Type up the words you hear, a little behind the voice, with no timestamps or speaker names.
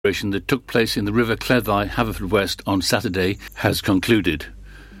that took place in the River Cleddau, Haverfordwest on Saturday has concluded.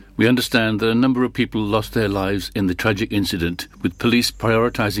 We understand that a number of people lost their lives in the tragic incident, with police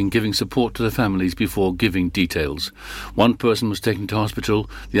prioritising giving support to the families before giving details. One person was taken to hospital,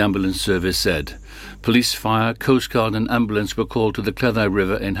 the ambulance service said. Police, fire, Coast Guard and ambulance were called to the Cleddau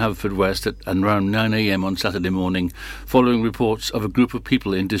River in Haverfordwest at around 9 a.m. on Saturday morning, following reports of a group of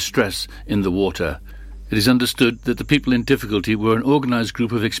people in distress in the water. It is understood that the people in difficulty were an organised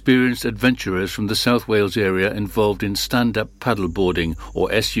group of experienced adventurers from the South Wales area involved in stand-up paddleboarding, or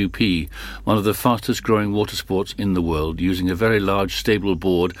SUP, one of the fastest-growing water sports in the world. Using a very large stable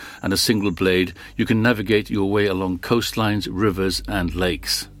board and a single blade, you can navigate your way along coastlines, rivers and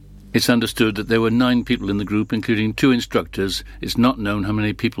lakes. It's understood that there were 9 people in the group, including 2 instructors. It's not known how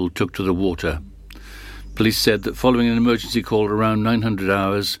many people took to the water. Police said that following an emergency call around 900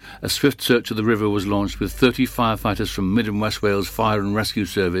 hours, a swift search of the river was launched with 30 firefighters from Mid and West Wales Fire and Rescue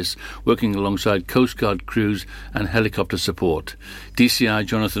Service working alongside Coast Guard crews and helicopter support. DCI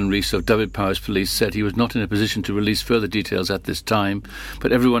Jonathan Rees of Dyfed-Powys Police said he was not in a position to release further details at this time,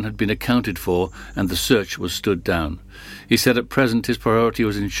 but everyone had been accounted for and the search was stood down. He said at present his priority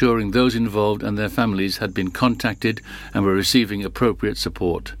was ensuring those involved and their families had been contacted and were receiving appropriate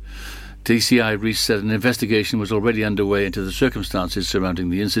support. DCI Rees said an investigation was already underway into the circumstances surrounding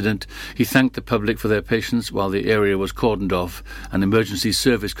the incident. He thanked the public for their patience while the area was cordoned off and emergency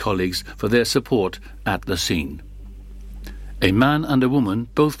service colleagues for their support at the scene. A man and a woman,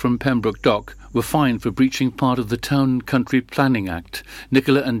 both from Pembroke Dock, were fined for breaching part of the Town and Country Planning Act.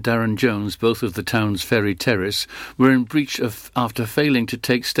 Nicola and Darren Jones, both of the town's Ferry Terrace, were in breach after failing to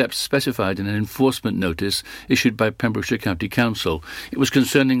take steps specified in an enforcement notice issued by Pembrokeshire County Council. It was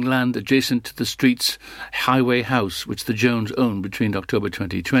concerning land adjacent to the street's Highway House, which the Jones owned between October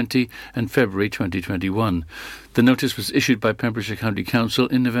 2020 and February 2021. The notice was issued by Pembrokeshire County Council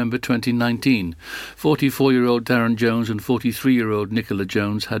in November 2019. 44-year-old Darren Jones and 43-year-old Nicola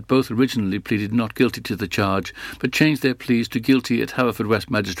Jones had both originally pleaded not guilty to the charge, but changed their pleas to guilty at Haverfordwest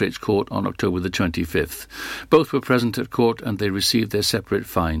Magistrates Court on October the 25th. Both were present at court and they received their separate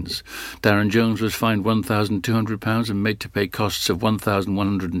fines. Darren Jones was fined £1,200 and made to pay costs of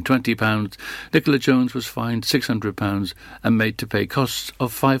 £1,120. Nicola Jones was fined £600 and made to pay costs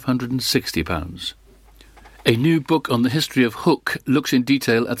of £560. A new book on the history of Hook looks in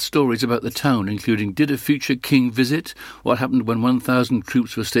detail at stories about the town, including did a future king visit, what happened when 1,000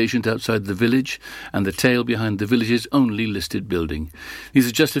 troops were stationed outside the village, and the tale behind the village's only listed building. These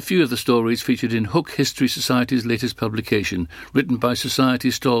are just a few of the stories featured in Hook History Society's latest publication, written by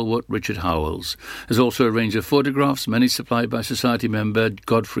Society stalwart Richard Howells. There's also a range of photographs, many supplied by Society member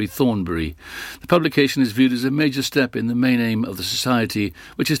Godfrey Thornbury. The publication is viewed as a major step in the main aim of the Society,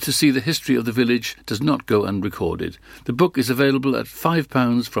 which is to see the history of the village does not go unrecorded. The book is available at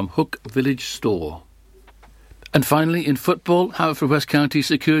 £5 from Hook Village Store. And finally, in football, Haverfordwest County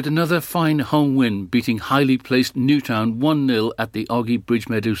secured another fine home win, beating highly placed Newtown 1-0 at the Oggy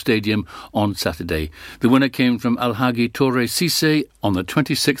Bridgemeadow Stadium on Saturday. The winner came from Alhagi Torre Cisse on the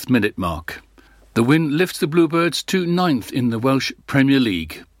 26th minute mark. The win lifts the Bluebirds to 9th in the Welsh Premier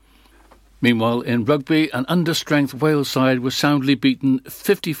League. Meanwhile, in rugby, an understrength Wales side was soundly beaten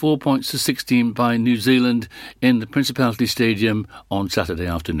 54 points to 16 by New Zealand in the Principality Stadium on Saturday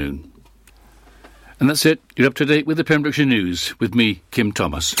afternoon. And that's it. You're up to date with the Pembrokeshire News with me, Kim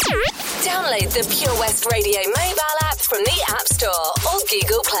Thomas. Download the Pure West Radio mobile app from the App Store or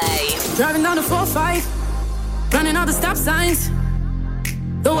Google Play. Driving down the 4-5, running all the stop signs.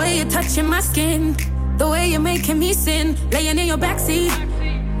 The way you're touching my skin, the way you're making me sin, laying in your backseat.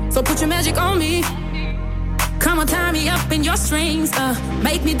 So put your magic on me. Come on, tie me up in your strings.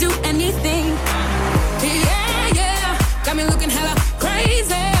 Make me do anything. Yeah, yeah. Got me looking hella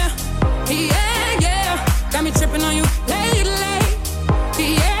crazy. Yeah, yeah. Got me tripping on you lately.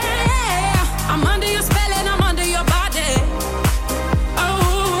 Yeah. I'm under your spell and I'm under your body.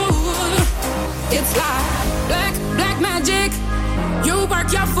 Oh, it's like black magic. You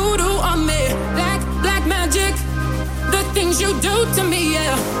work your voodoo on me. Black magic. The things you do to me,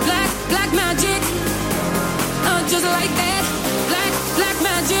 yeah. Black magic. Just like that. Black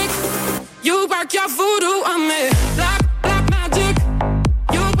magic. You work your voodoo on me. Black magic.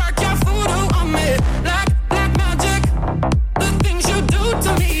 You work your voodoo on me. Black magic. The things you do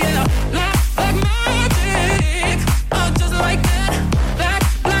to me, yeah. Black magic. Just like that.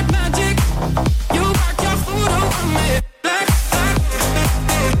 Black magic. You work your voodoo on me. Black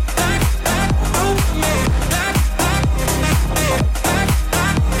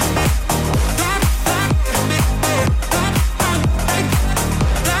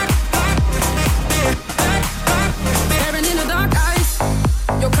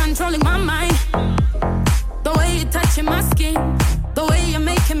controlling my mind. The way you're touching my skin, the way you're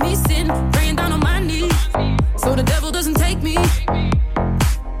making me sin, praying down on my knees, so the devil doesn't take me.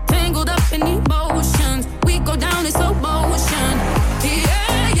 Tangled up in emotions, we go down in slow motion.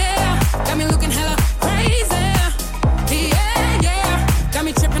 Yeah, yeah, got me looking hella crazy. Yeah, yeah, got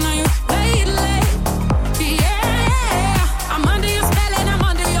me tripping on you lately. Yeah, I'm under your spell and I'm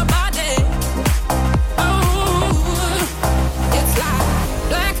under your body. Oh, it's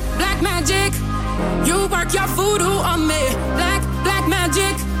like black magic. You work your voodoo on me. Black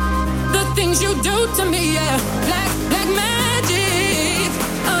magic. The things you do to me, yeah. Black magic.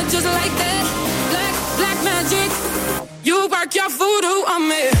 Just like that. Black magic. You work your voodoo on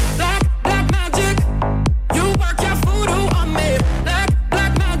me. Black magic. You work your voodoo on me.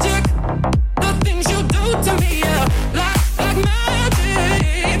 Black magic. The things you do to me, yeah. Black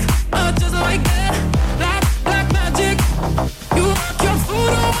magic. Just like that. Black magic. You work your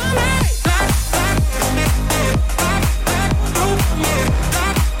voodoo on me.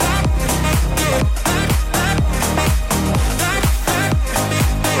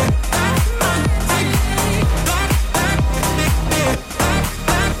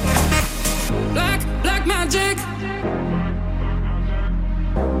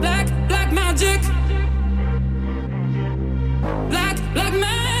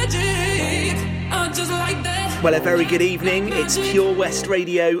 Well, a very good evening. It's Pure West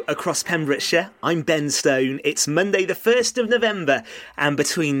Radio across Pembrokeshire. I'm Ben Stone. It's Monday the 1st of November, and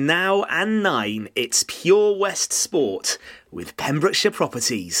between now and 9, it's Pure West Sport with Pembrokeshire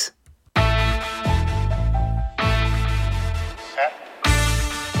Properties.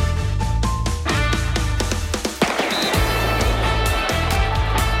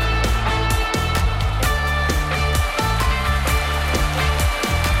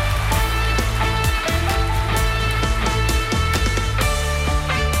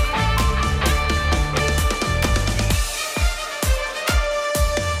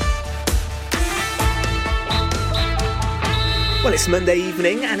 Well, it's Monday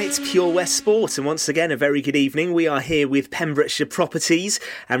evening and it's Pure West Sport, and once again a very good evening. We are here with Pembrokeshire Properties,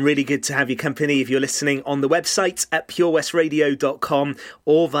 and really good to have your company if you're listening on the website at purewestradio.com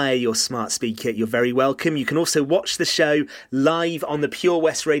or via your smart speaker. You're very welcome. You can also watch the show live on the Pure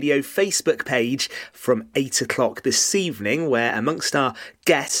West Radio Facebook page from 8 o'clock this evening, where amongst our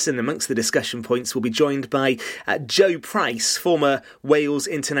guests and amongst the discussion points we'll be joined by Jo Price, former Wales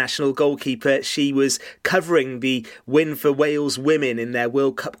international goalkeeper. She was covering the win for Wales women in their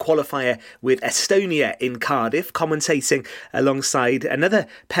World Cup qualifier with Estonia in Cardiff, commentating alongside another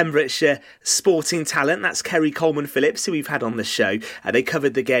Pembrokeshire sporting talent. That's Kerry Coleman-Phillips, who we've had on the show. They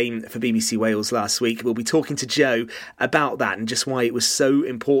covered the game for BBC Wales last week. We'll be talking to Jo about that and just why it was so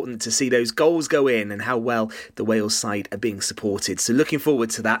important to see those goals go in and how well the Wales side are being supported. So looking forward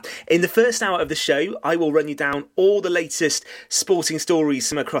to that. In the first hour of the show, I will run you down all the latest sporting stories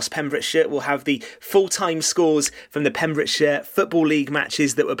from across Pembrokeshire. We'll have the full-time scores from the Pembrokeshire Football League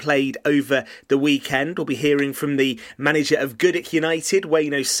matches that were played over the weekend. We'll be hearing from the manager of Goodwick United,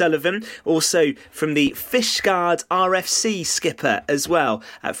 Wayne O'Sullivan, also from the Fishguard RFC skipper as well.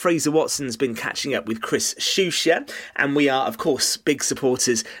 Fraser Watson's been catching up with Chris Shusha, and we are, of course, big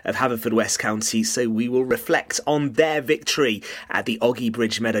supporters of Haverfordwest County, so we will reflect on their victory at the Oggy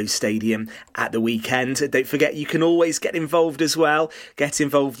Bridge Meadows Stadium at the weekend. Don't forget, you can always get involved as well. Get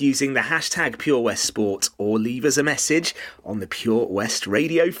involved using the hashtag Pure West Sport, or leave us a message on the Pure West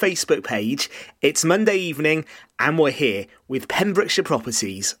Radio Facebook page. It's Monday evening and we're here with Pembrokeshire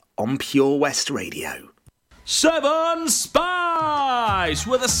Properties on Pure West Radio. Seven Spice,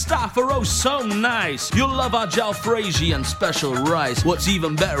 where the staff are oh so nice. You'll love our jalfrezi and special rice. What's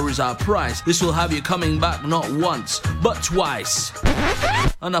even better is our price. This will have you coming back not once, but twice.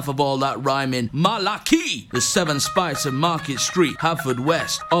 Enough of all that rhyming. Malaki! The Seven Spice of Market Street,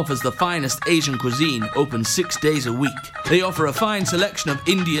 Haverfordwest, offers the finest Asian cuisine, open 6 days a week. They offer a fine selection of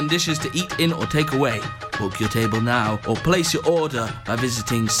Indian dishes to eat in or take away. Book your table now or place your order by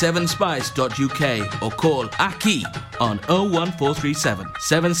visiting sevenspice.uk or call Aki on 01437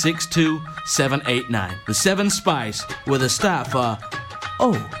 762 789. The Seven Spice, where the staff are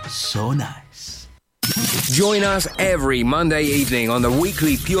oh so nice. Join us every Monday evening on the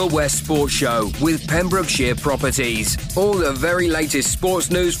weekly Pure West Sports Show with Pembrokeshire Properties. All the very latest sports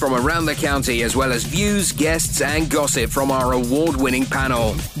news from around the county, as well as views, guests and gossip from our award-winning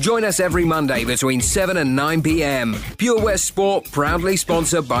panel. Join us every Monday between 7 and 9 p.m. Pure West Sport, proudly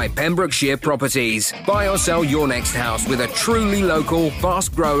sponsored by Pembrokeshire Properties. Buy or sell your next house with a truly local,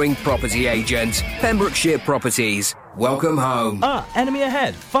 fast-growing property agent. Pembrokeshire Properties. Welcome home. Ah, enemy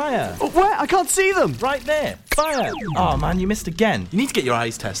ahead. Fire. Oh, where? I can't see them. Right there. Fire. Oh, man, you missed again. You need to get your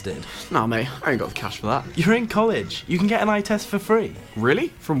eyes tested. Nah, mate, I ain't got the cash for that. You're in college. You can get an eye test for free.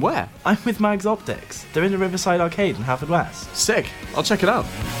 Really? From where? I'm with Mags Optics. They're in the Riverside Arcade in Haverfordwest. Sick. I'll check it out.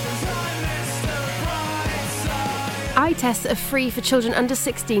 Eye tests are free for children under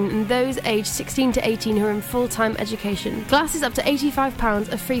 16 and those aged 16 to 18 who are in full-time education. Glasses up to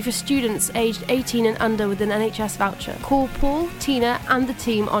 £85 are free for students aged 18 and under with an NHS voucher. Call Paul, Tina and the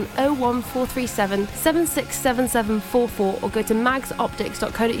team on 01437 767744 or go to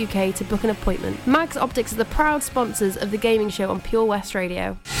magsoptics.co.uk to book an appointment. Mags Optics are the proud sponsors of the gaming show on Pure West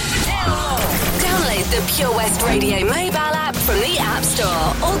Radio. Download the Pure West Radio mobile app from the App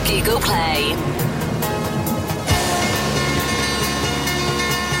Store or Google Play.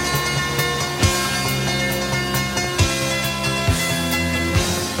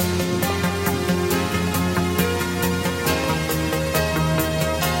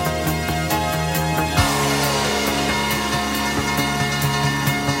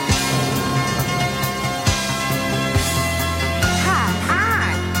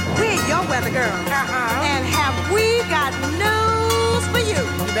 Girl. And have we got news for you?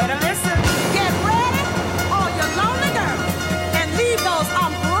 You better listen. Get ready, all your lonely girls, and leave those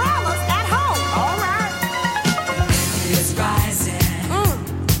umbrellas at home. All right. It's rising.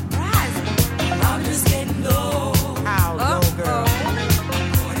 Rising. I'm just getting low. How low, girl?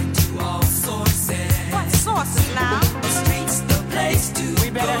 According to all sources. What sources now? The street's the place to We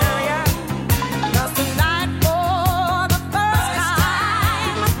better hurry up. 'Cause tonight, for the first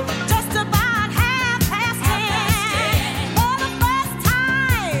time, just about half past 10, for the first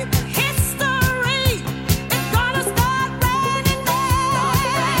time in history, it's gonna start raining men.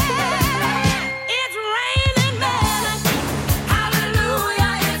 It's raining men.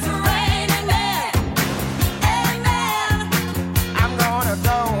 Hallelujah, it's raining men. Amen. I'm gonna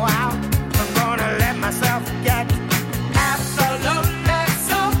go out. I'm gonna let myself get absolutely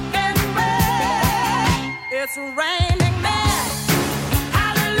soaking wet. It's raining men.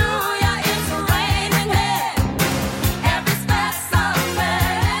 Hallelujah, it's raining men. Every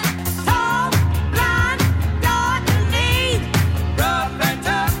specimen, tall, blind, short and lean, rough and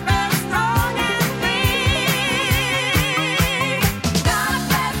tough and strong and mean. God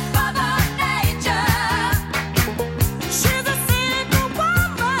bless Mother Nature. She's a single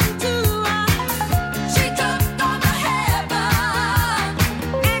woman too. She took on the heaven,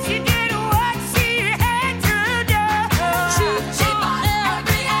 and she did what she had to do.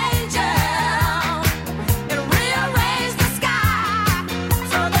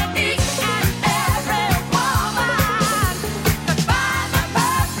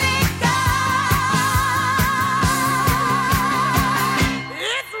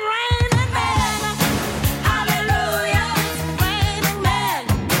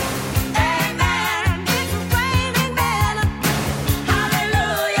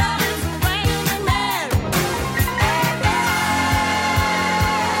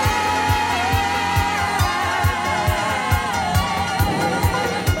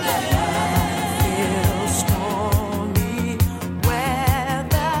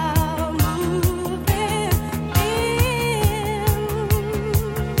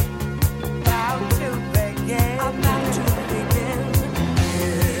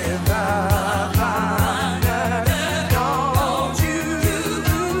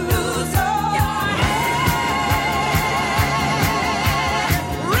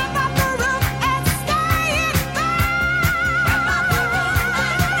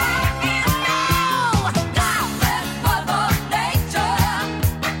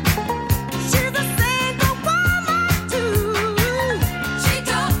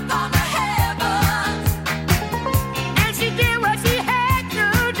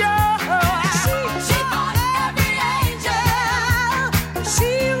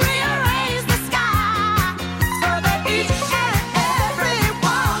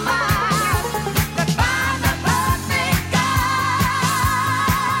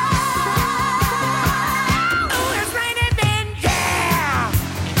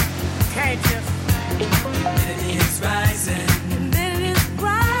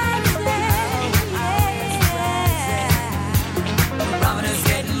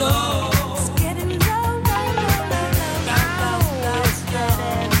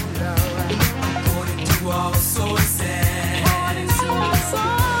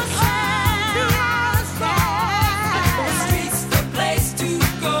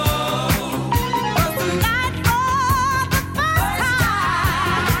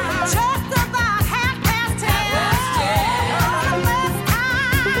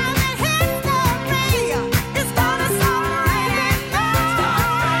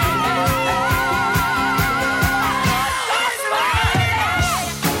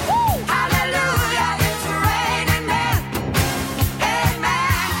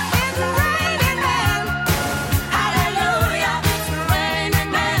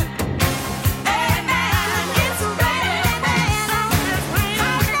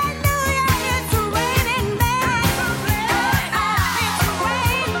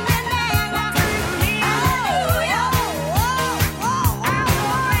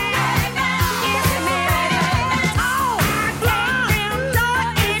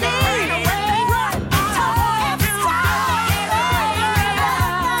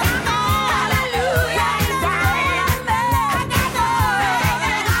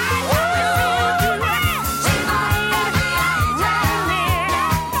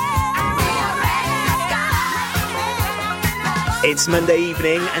 It's Monday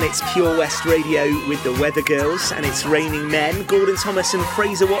evening and it's Pure West Radio with the Weather Girls and it's raining men. Gordon Thomas and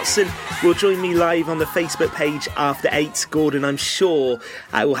Fraser Watson will join me live on the Facebook page after 8. Gordon, I'm sure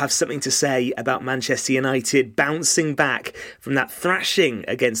I will have something to say about Manchester United bouncing back from that thrashing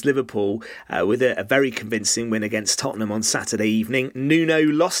against Liverpool with a very convincing win against Tottenham on Saturday evening. Nuno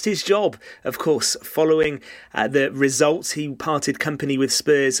lost his job, of course, following the results. He parted company with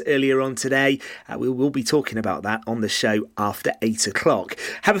Spurs earlier on today. We will be talking about that on the show after 8 o'clock.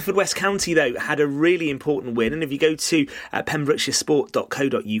 Haverfordwest County, though, had a really important win. And if you go to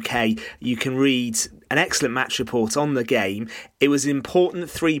pembrokeshiresport.co.uk, you can read an excellent match report on the game. It was important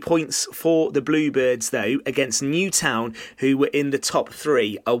 3 points for the Bluebirds, though, against Newtown, who were in the top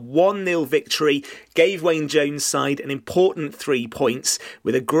 3. A 1-0 victory gave Wayne Jones' side an important 3 points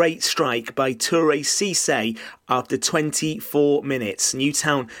with a great strike by Toure Cisse after 24 minutes.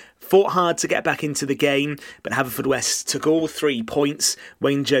 Newtown fought hard to get back into the game, but Haverfordwest took all 3 points.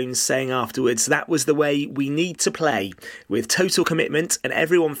 Wayne Jones saying afterwards, that was the way we need to play, with total commitment and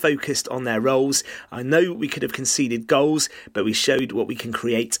everyone focused on their roles. I know we could have conceded goals, but we showed what we can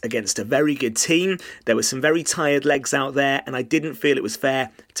create against a very good team. There were some very tired legs out there, and I didn't feel it was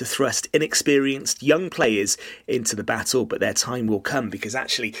fair to thrust inexperienced young players into the battle, but their time will come, because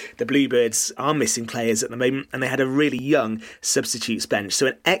actually the Bluebirds are missing players at the moment, and they had a really young substitutes bench. So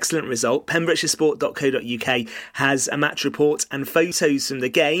an excellent result. Pembrokeshiresport.co.uk has a match report and photos from the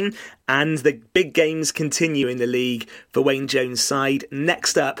game, and the big games continue in the league for Wayne Jones' side.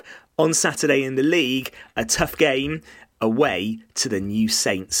 Next up on Saturday in the league, a tough game away to the New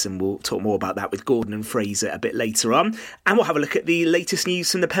Saints, and we'll talk more about that with Gordon and Fraser a bit later on. And we'll have a look at the latest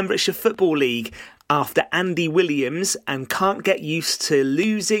news from the Pembrokeshire Football League after Andy Williams and Can't Get Used to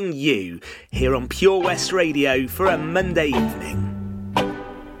Losing You, here on Pure West Radio for a Monday evening.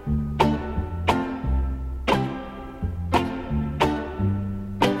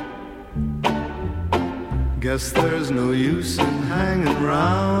 Guess there's no use in hanging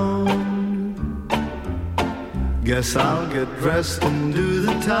round. Guess I'll get dressed and do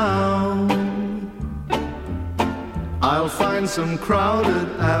the town. I'll find some crowded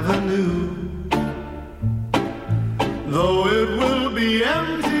avenue, though it will be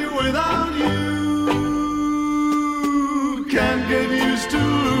empty without you. Can't get used to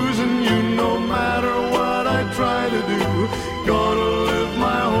losing you no matter what I try to do. Gonna live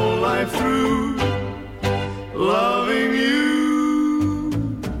my whole life through loving you.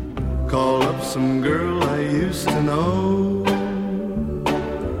 Call up some girl I used to know.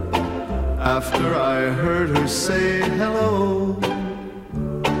 After I heard her say hello, I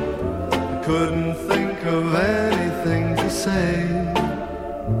couldn't think of anything to say.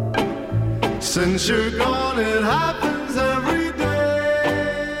 Since you're gone, it happens every day.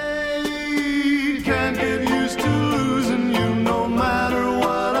 Can't get used to losing you no matter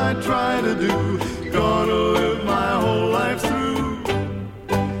what I try to do. Gonna live my whole life through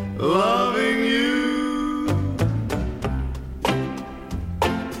loving you.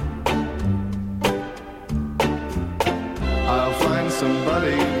 I'll find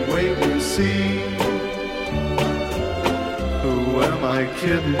somebody, wait and see. Who am I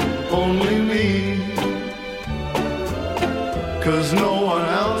kidding? Only me. 'Cause no one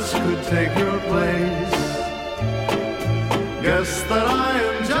else could take your place. Guess that I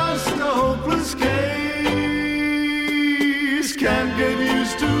am just a hopeless case. Can't get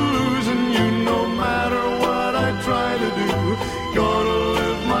used to losing you no matter what I try to do. Gonna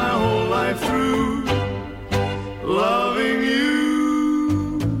live my whole life through loving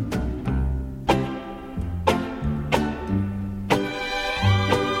you.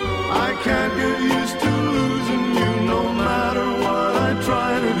 I can't get used to losing you no matter what I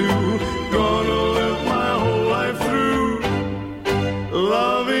try to do. Gonna live my whole life through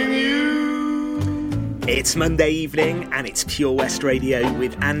loving you. It's Monday evening and it's Pure West Radio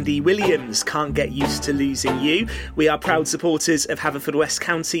with Andy Williams. Can't Get Used to Losing You. We are proud supporters of Haverfordwest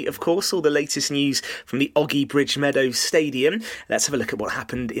County, of course. All the latest news from the Oggy Bridge Meadows Stadium. Let's have a look at what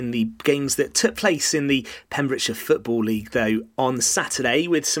happened in the games that took place in the Pembrokeshire Football League, though, on Saturday,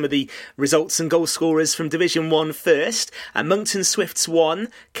 with some of the results and goal scorers from Division 1 first. Monkton Swifts 1,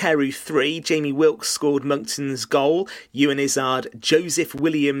 Carew 3. Jamie Wilkes scored Monkton's goal. Ewan Izzard, Joseph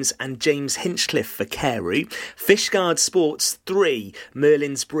Williams and James Hinchcliffe for Carew. Fishguard Sports 3,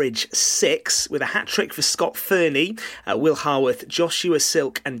 Merlin's Bridge 6, with a hat-trick for Scott Fernie, Will Harworth, Joshua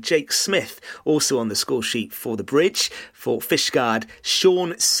Silk and Jake Smith also on the score sheet for the Bridge. For Fishguard,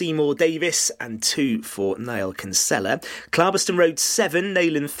 Sean Seymour Davis and 2 for Niall Kinsella. Clarbeston Road 7,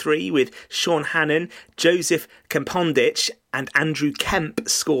 Nayland 3 with Sean Hannon, Joseph Kampondich and Andrew Kemp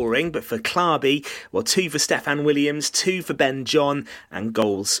scoring, but for Clarby, 2 for Stefan Williams, 2 for Ben John, and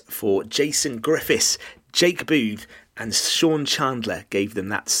goals for Jason Griffiths, Jake Booth and Sean Chandler gave them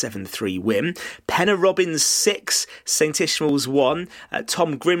that 7-3 win. Penna Robbins 6, St Ishmael's 1.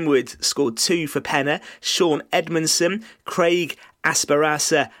 Tom Grimwood scored 2 for Penna, Sean Edmondson, Craig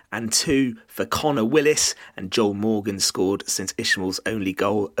Asparasa and 2 for Connor Willis, and Joel Morgan scored St Ishmael's only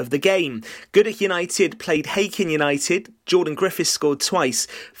goal of the game. Goodwick United played Hakin United. Jordan Griffiths scored twice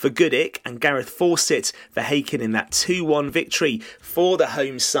for Goodwick and Gareth Fawcett for Hakin in that 2-1 victory for the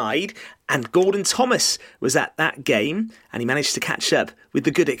home side. And Gordon Thomas was at that game and he managed to catch up with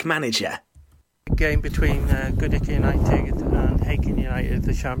the Goodwick manager. Game between Goodwick United and Hakin United,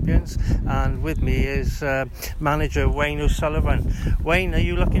 the champions, and with me is manager Wayne O'Sullivan. Wayne, are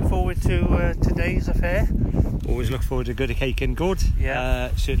you looking forward to today's affair? Always look forward to Goodwick Hakin, good.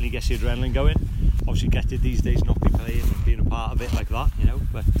 Yeah. Certainly gets the adrenaline going. Obviously gutted these days not be playing and being a part of it like that, you know.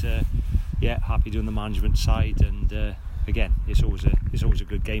 But yeah, happy doing the management side, and again, it's always a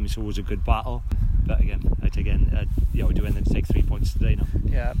good game. It's always a good battle. But again, we're doing anything to take 3 points today now.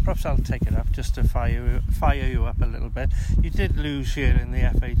 Yeah, perhaps I'll take it up just to fire you up a little bit. You did lose here in the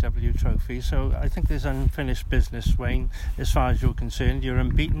FAW Trophy, so I think there's unfinished business, Wayne, as far as you're concerned. You're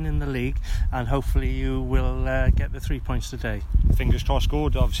unbeaten in the league, and hopefully you will get the 3 points today. Fingers crossed,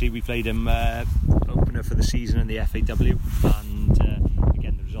 good. Obviously, we played him opener for the season in the FAW, and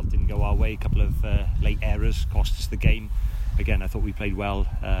again, the result didn't go our way. A couple of late errors cost us the game. Again, I thought we played well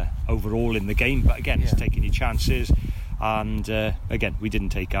overall in the game, but again, it's taking your chances, and again, we didn't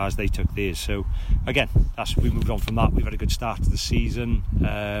take ours, they took theirs. So again, we moved on from that. We've had a good start to the season.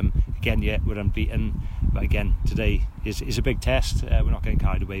 Again, we're unbeaten, but again, today is a big test. We're not getting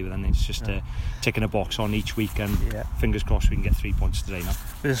carried away with anything. It's just ticking a box on each week, and fingers crossed we can get 3 points today now.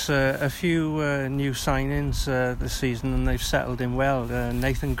 There's a few new signings this season, and they've settled in well.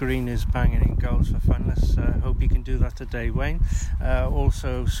 Nathan Green is banging in goals for fun. Let's hope he can do that today, Wayne.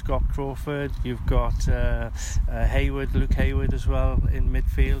 Also Scott Crawford. You've got Luke Hayward as well in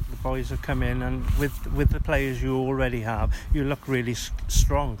midfield. The boys have come in, and with the players you already have, you look really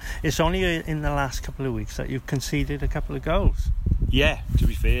strong. It's only in the last couple of weeks that you've conceded a couple of goals. Yeah, to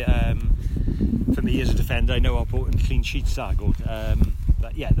be fair, for me as a defender, I know how important clean sheets are good.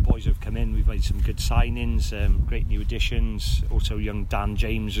 But yeah, the boys have come in. We've made some good signings, great new additions. Also, young Dan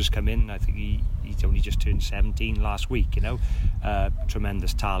James has come in. I think he's only just turned 17 last week. You know,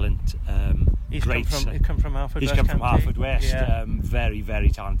 tremendous talent. He's come from Halford West. He's come from Halford West. Yeah. Very, very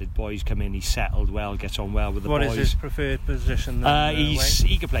talented boys come in. He's settled well, gets on well with the boys. What is his preferred position?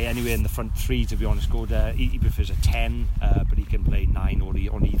 He can play anywhere in the front three. To be honest, good. He prefers a 10, but he can play 9 or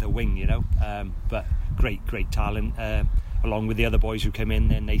on either wing. You know, but great talent. Along with the other boys who came in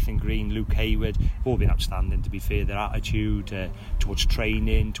there, Nathan Green, Luke Hayward, all been outstanding, to be fair. Their attitude towards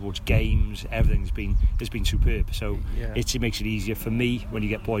training, towards games, everything's been superb. So it makes it easier for me when you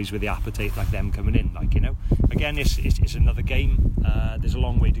get boys with the appetite like them coming in. Like, you know, again, it's another game. There's a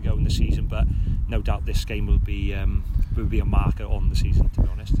long way to go in the season, but no doubt this game will be a marker on the season, to be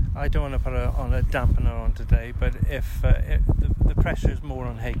honest. I don't want to put a dampener on today, but if the pressure is more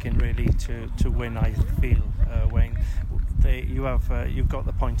on Hakin really to win, I feel, Wayne. You've got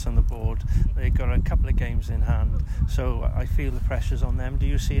the points on the board. They've got a couple of games in hand, so I feel the pressure's on them. Do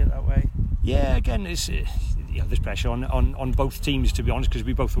you see it that way? Yeah, again, there's pressure on both teams, to be honest, because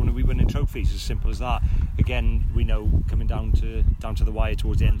we both want to be winning trophies. As simple as that. Again, we know coming down to the wire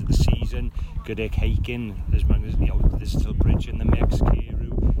towards the end of the season, Goodwick, Hakin, there's still Bridge in the mix, Carew,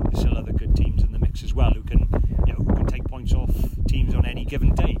 there's still other good teams in the mix as well who can take points off teams on any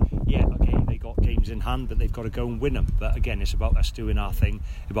given day. Yeah, okay, they got games in hand, but they've got to go and win them. But again, it's about us doing our thing,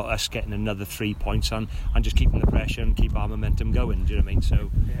 about us getting another 3 points on, and just keeping the pressure and keep our momentum going. Do you know what I mean?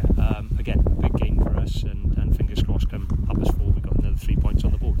 So again, big game for us, and fingers crossed, come up us forward, we've got another 3 points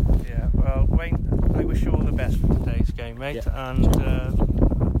on the board. Yeah, well, Wayne, I wish you all the best for today's game, mate. Yeah. And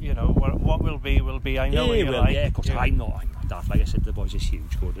what will be. I know what you like. Yeah, of course. I'm not daft. Like I said, the boys is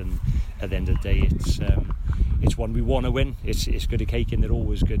huge, good, and at the end of the day, it's one we want to win. It's good at Hakin. They're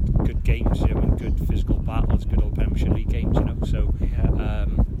always good games, and good physical battles, good old Premiership League games, So,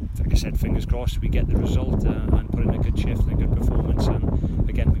 like I said, fingers crossed we get the result and put in a good shift and a good performance, and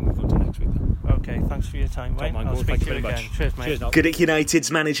again we move on to next week. Okay, thanks for your time, Wayne. I'll speak to you again. Cheers, mate. Goodwick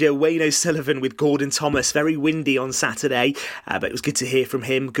United's manager Wayne O'Sullivan with Gordon Thomas. Very windy on Saturday, but it was good to hear from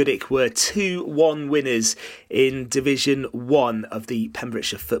him. Goodwick were 2-1 winners in Division 1 of the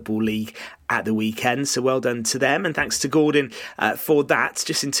Pembrokeshire Football League at the weekend, so well done to them, and thanks to Gordon for that.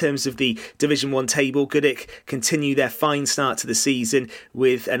 Just in terms of the Division 1 table, Goodwick continue their fine start to the season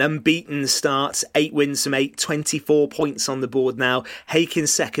with an unbeaten start, 8 wins from 8, 24 points on the board now. Hakin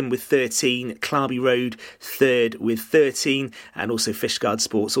second with 13, Clarby Road third with 13, and also Fishguard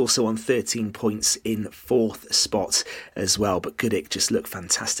Sports also on 13 points in 4th spot as well. But Goodwick just looked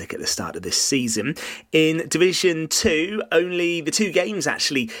fantastic at the start of this season. In Division 2, only the 2 games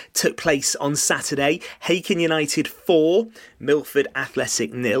actually took place on Saturday. Hakin United 4, Milford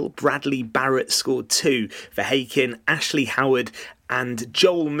Athletic 0. Bradley Barrett scored 2 for Hakin. Ashley Howard and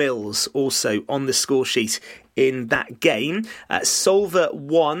Joel Mills also on the score sheet in that game. Solver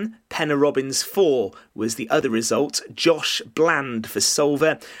 1, Penna Robbins 4 was the other result. Josh Bland for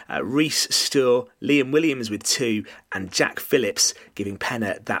Solver, Reese Stur, Liam Williams with 2, and Jack Phillips giving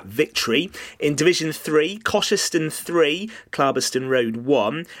Penna that victory. In Division 3, Cosheston 3, Clarbeston Road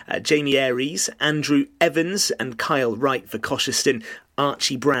 1, Jamie Aries, Andrew Evans and Kyle Wright for Cosheston.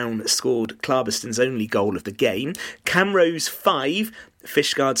 Archie Brown scored Clarbeston's only goal of the game. Camrose 5,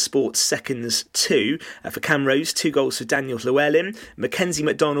 Fishguard Sports seconds 2. For Camrose, 2 goals for Daniel Llewellyn, Mackenzie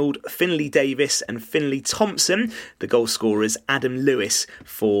McDonald, Finley Davis and Finley Thompson. The goal scorers Adam Lewis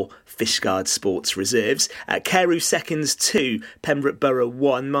for Fishguard Sports reserves. Carew seconds 2, Pembroke Borough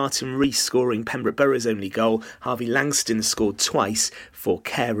 1. Martin Rees scoring Pembroke Borough's only goal. Harvey Langston scored twice for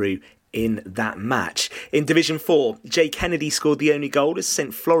Carew in that match. In Division 4, Jay Kennedy scored the only goal as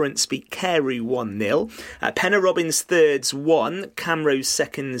St Florence beat Carew 1-0. Penna Robbins thirds 1, Camrose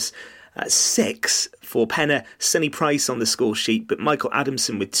seconds 6 for Penna. Sonny Price on the score sheet, but Michael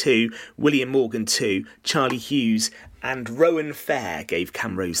Adamson with 2, William Morgan 2, Charlie Hughes and Rowan Fair gave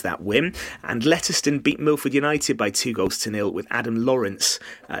Camrose that win. And Letterston beat Milford United by 2-0 with Adam Lawrence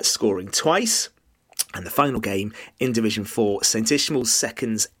scoring twice. And the final game in Division 4, St Ishmael's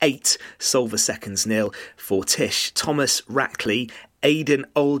seconds 8, Solver seconds 0 for Tish. Thomas Rackley, Aidan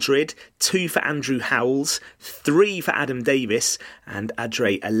Aldred, 2 for Andrew Howells, 3 for Adam Davis and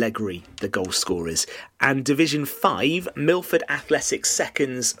Adre Allegri, the goal scorers. And Division 5, Milford Athletics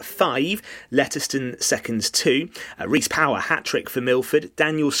seconds 5, Letterston seconds 2, Reese Power hat-trick for Milford,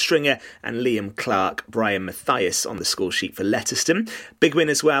 Daniel Stringer and Liam Clark, Brian Mathias on the score sheet for Letterston. Big win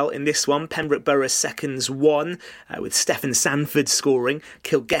as well in this one, Pembroke Borough seconds 1 with Stephen Sanford scoring,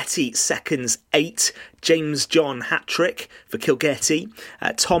 Kilgetty seconds 8, James John hat-trick for Kilgetty,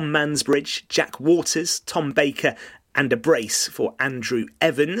 Tom Mansbridge, Jack Waters, Tom Baker and a brace for Andrew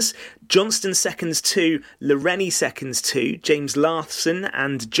Evans. Johnston seconds 2, Loreni seconds 2, James Larson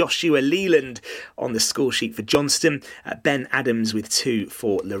and Joshua Leland on the score sheet for Johnston, Ben Adams with 2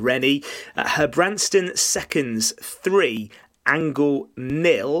 for Loreni. Herbranston seconds 3, Angle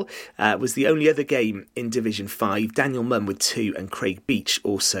 0 was the only other game in Division 5. Daniel Munn with 2 and Craig Beach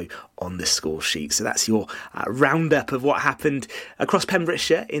also on the score sheet. So that's your roundup of what happened across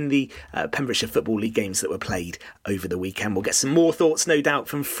Pembrokeshire in the Pembrokeshire Football League games that were played over the weekend. We'll get some more thoughts, no doubt,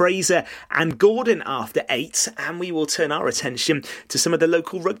 from Fraser and Gordon after 8, and we will turn our attention to some of the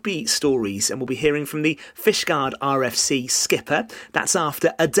local rugby stories, and we'll be hearing from the Fishguard RFC skipper. That's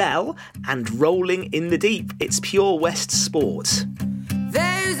after Adele and Rolling in the Deep. It's Pure West Sport.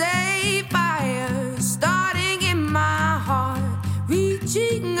 There's a fire starting in my heart,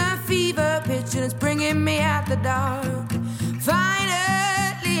 reaching a fever pitch and it's bringing me out the dark.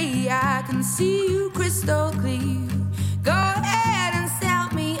 Finally, I can see you crystal clear. Go ahead and sell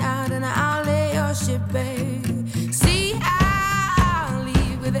me out and I'll lay your ship bare. See, I'll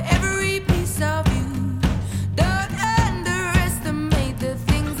leave with every piece of you. Don't underestimate the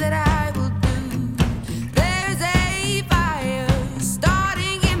things that I will do. There's a fire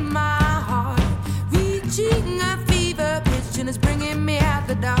starting in my heart, reaching a fever pitch and it's bringing me out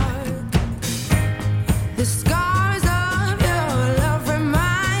the dark. The scars of your love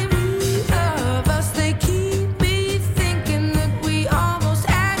remind me of us. They keep me thinking that we almost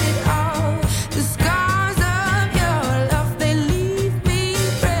had it all. The scars of your love, they leave me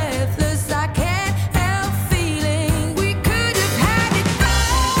breathless. I can't help feeling we could have had it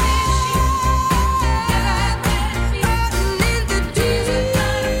rolling in the deep.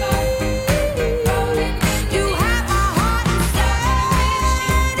 You have my heart inside.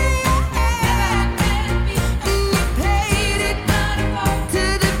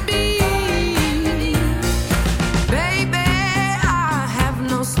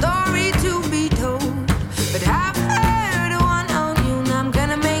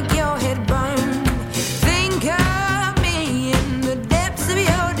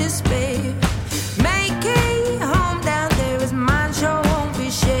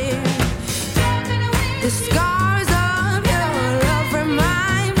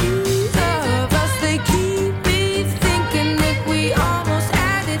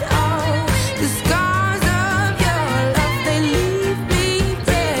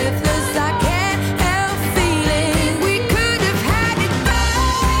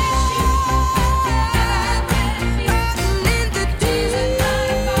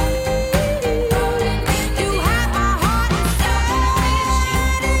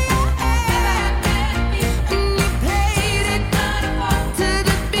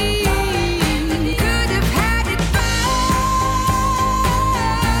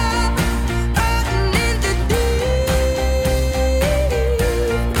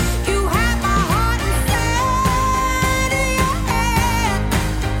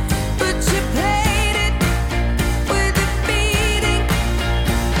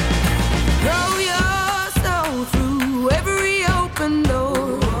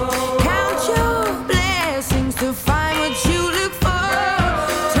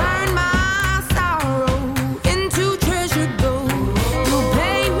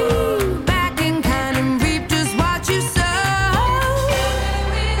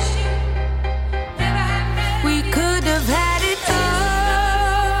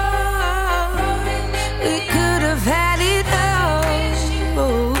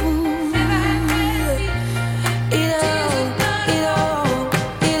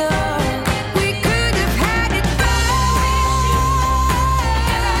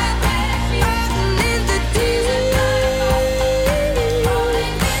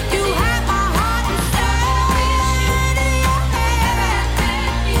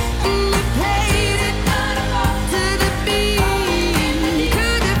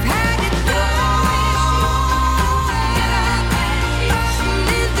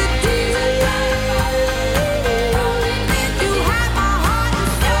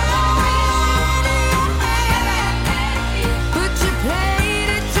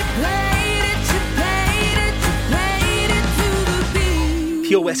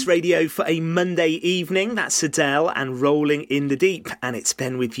 Pure West Radio for a Monday evening. That's Adele and Rolling in the Deep. And it's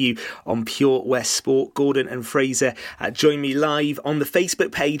Ben with you on Pure West Sport. Gordon and Fraser join me live on the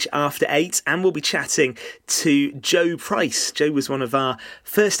Facebook page after 8. And we'll be chatting to Jo Price. Jo was one of our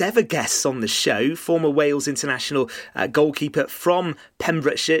first ever guests on the show. Former Wales international goalkeeper from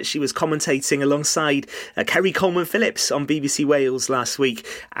Pembrokeshire. She was commentating alongside Kerry Coleman-Phillips on BBC Wales last week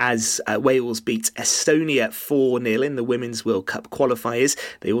as Wales beat Estonia 4-0 in the Women's World Cup qualifiers.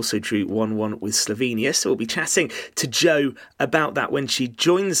 They also drew 1-1 with Slovenia. So we'll be chatting to Jo about that when she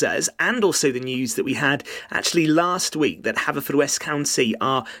joins us, and also the news that we had actually last week that Haverfordwest County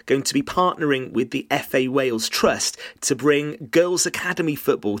are going to be partnering with the FA Wales Trust to bring girls' academy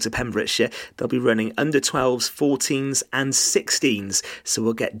football to Pembrokeshire. They'll be running under 12s, 14s and 16s. So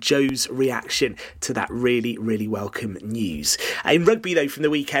we'll get Jo's reaction to that really, really welcome news. In rugby, though, from the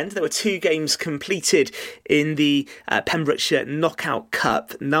weekend, there were 2 games completed in the Pembrokeshire Knockout Cup.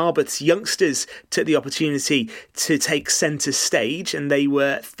 Narberth's youngsters took the opportunity to take centre stage, and they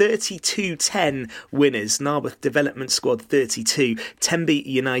were 32-10 winners. Narberth Development Squad 32, Tenby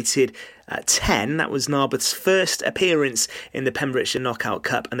United 10. That was Narberth's first appearance in the Pembrokeshire Knockout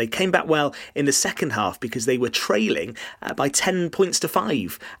Cup, and they came back well in the second half because they were trailing by 10 points to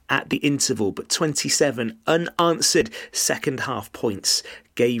 5 at the interval, but 27 unanswered second half points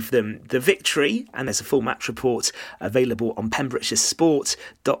gave them the victory. And there's a full match report available on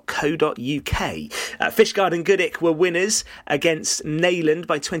pembrokeshiresport.co.uk. Fishguard and Goodwick were winners against Neyland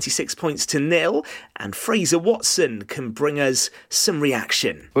by 26 points to 0, and Fraser Watson can bring us some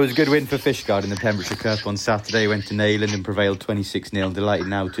reaction. Well, it was a good win for Fishguard in the Pembrokeshire Cup on Saturday. Went to Neyland and prevailed 26-0. Delighted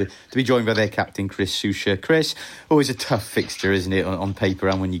now to be joined by their captain Chris Susha. Chris, always a tough fixture, isn't it, on paper,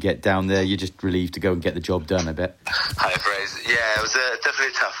 and when you get down there you're just relieved to go and get the job done, I bet. Hi Fraser. Yeah, it was definitely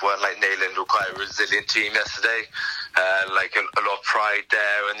a tough one. Like, Neyland were quite a resilient team yesterday, like a lot of pride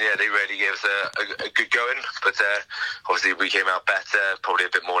there, and yeah, they really gave us a good going, but obviously we came out better, probably a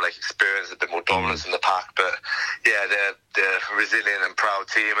bit more like experience, a bit more dominance in the pack, but yeah, they're a resilient and proud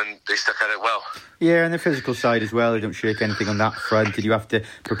team, and they stuck at it well. Yeah, and the physical side as well, they don't shirk anything on that front. Did you have to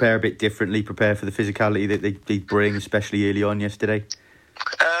prepare a bit differently, prepare for the physicality that they bring, especially early on yesterday?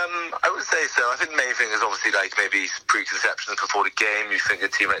 I would say so. I think the main thing is obviously like maybe preconceptions before the game. You think a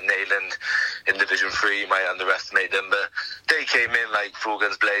team like Neyland in Division 3, you might underestimate them, but they came in like full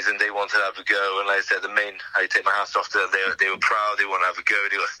guns blazing. They wanted to have a go, and like I said, I take my hats off to them. They were proud. They wanted to have a go.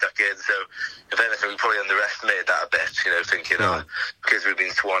 They got stuck in. So if anything, we probably underestimated that a bit. You know, thinking because we've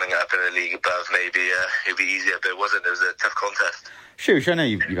been swanning up in a league above, maybe it'd be easier, but it wasn't. It was a tough contest. Shush, I know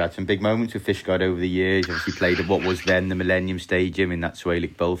you've had some big moments with Fishguard over the years. Obviously played at what was then the Millennium Stadium in that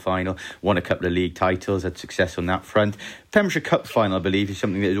Swalic Bowl final. Won a couple of league titles, had success on that front. Pembrokeshire Cup final, I believe, is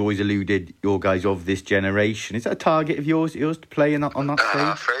something that has always eluded your guys of this generation. Is that a target of yours to play on that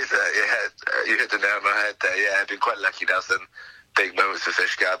stage? Fraser, yeah, you hit the nail on the head there. Yeah, I've been quite lucky to have some big moments for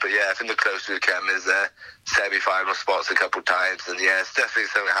Fishguard, but yeah, I think the closest we come is semi-final spots a couple of times, and yeah, it's definitely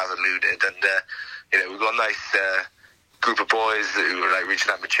something that has eluded, and we've got a nice group of boys who are like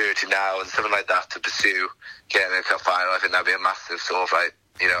reaching that maturity now, and something like that to pursue getting a cup final. I think that'd be a massive sort of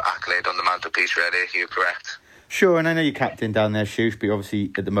accolade on the mantelpiece, really. You're correct. Sure, and I know you're captain down there, Shush, but you're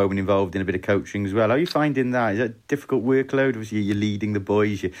obviously at the moment involved in a bit of coaching as well. How are you finding that? Is that a difficult workload? Obviously you're leading the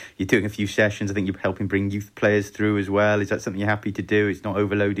boys, you're doing a few sessions. I think you're helping bring youth players through as well. Is that something you're happy to do? It's not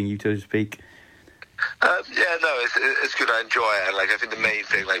overloading you, so to speak? It's good. I enjoy it, and like I think the main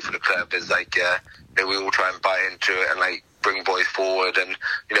thing like for the club is like we all try and buy into it and like bring boys forward, and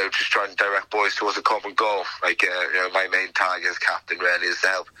just try and direct boys towards a common goal. Like my main target as captain really is to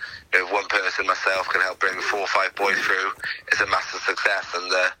help. If one person, myself, can help bring 4 or 5 boys through, it's a massive success.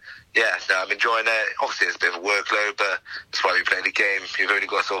 And I'm enjoying it. Obviously it's a bit of a workload, but that's why we play the game. You've only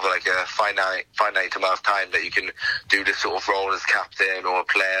got sort of like a finite amount of time that you can do this sort of role as captain or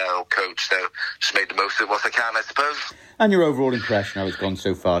player or coach, so just make the most of it what I can, I suppose. And your overall impression, how it's gone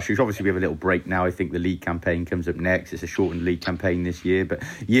so far? Shush, obviously we have a little break now. I think the league campaign comes up next. It's a shortened league campaign this year, but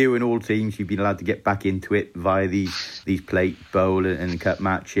you and all teams, you've been allowed to get back into it via these plate, bowl and cup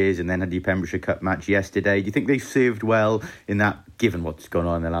matches, and then had your Pembrokeshire Cup match yesterday. Do you think they've served well in that, given what's gone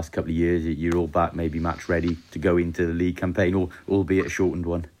on in the last couple of years, you're all back maybe match ready to go into the league campaign, or albeit a shortened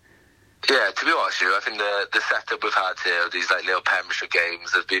one? Yeah, to be honest with you, I think the setup we've had here, these like little Pembrokeshire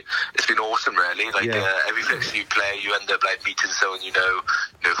games, it's been awesome really. Like every fixture you play, you end up like meeting someone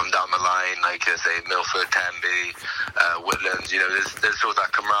come down the line, like say Milford, Tenby, Woodlands. There's sort of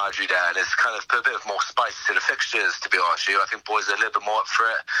that camaraderie there, and it's kind of put a bit of more spice to the fixtures. To be honest with you, I think boys are a little bit more up for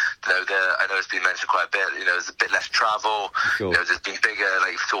it. I know it's been mentioned quite a bit. There's a bit less travel. Sure. There's been bigger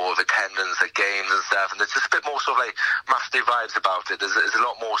sort of attendance at games and stuff, and there's just a bit more sort of match day vibes about it. There's a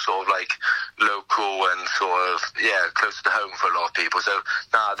lot more sort of local and sort of closer to home for a lot of people. So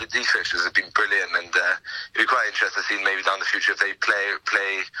these fixtures have been brilliant, and it'd be quite interesting to see maybe down the future if they play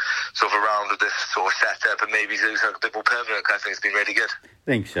sort of around with this sort of setup and maybe do something a bit more permanent. I think it's been really good. I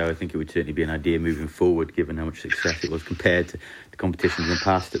think so. I think it would certainly be an idea moving forward, given how much success it was compared to the competitions in the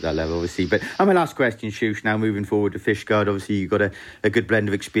past at that level, obviously. But my last question, Shoosh, now moving forward to Fishguard, obviously you've got a good blend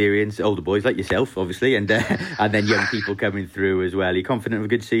of experience, older boys like yourself, obviously, and then young people coming through as well. Are you confident of a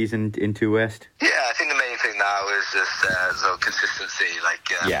good season in 2 West? Yeah, I think the main thing now is just sort of consistency.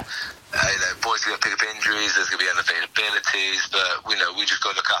 Boys are going to pick up injuries, there's going to be unavailabilities, but we just got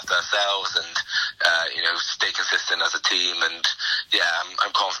to look after ourselves and stay consistent as a team. And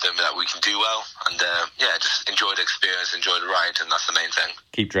I'm confident that we can do well, and just enjoy the experience, enjoy the ride, and that's the main thing.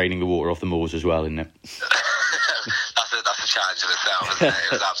 Keep draining the water off the moors as well, isn't it? That's a challenge in itself, isn't it?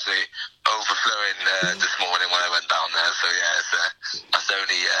 It was absolutely overflowing this morning when I went down there. So that's the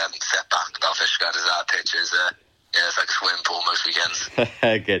only setback about Fishguard is our pitch is it's like a swimming pool most weekends.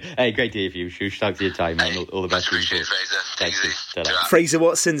 Good. Hey, great to hear from you, Shoosh. Thanks for your time, man. All the best. Appreciate it, Fraser. Easy. Fraser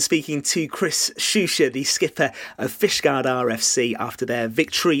Watson speaking to Chris Shusha, the skipper of Fishguard RFC, after their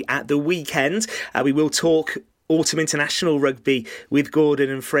victory at the weekend. We will talk Autumn International Rugby with Gordon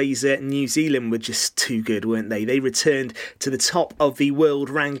and Fraser. New Zealand were just too good, weren't they? They returned to the top of the world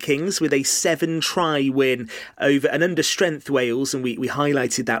rankings with a 7-try win over an under-strength Wales, and we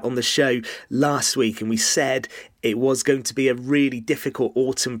highlighted that on the show last week, and we said it was going to be a really difficult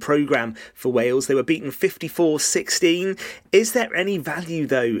autumn programme for Wales. They were beaten 54-16. Is there any value,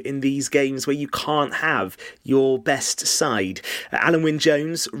 though, in these games where you can't have your best side? Alan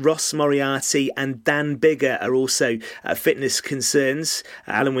Wynne-Jones, Ross Moriarty and Dan Biggar are also fitness concerns.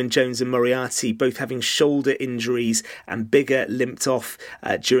 Alan Wynne-Jones and Moriarty both having shoulder injuries, and Biggar limped off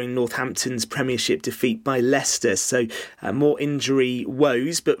during Northampton's Premiership defeat by Leicester. So more injury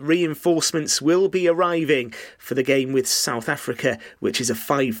woes, but reinforcements will be arriving for the game with South Africa, which is a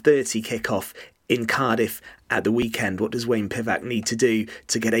 5:30 kickoff in Cardiff at the weekend. What does Wayne Pivac need to do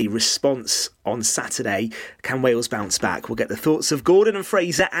to get a response on Saturday? Can Wales bounce back? We'll get the thoughts of Gordon and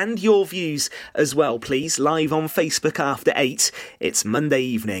Fraser and your views as well, please, live on Facebook after 8. It's Monday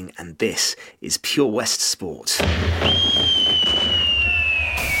evening and this is Pure West Sport.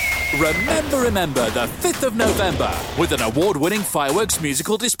 Remember the 5th of November with an award-winning fireworks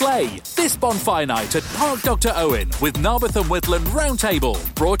musical display. This bonfire night at Park Dr. Owen with Narberth and Whitland Roundtable,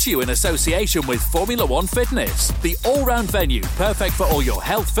 brought to you in association with Formula One Fitness, the all-round venue perfect for all your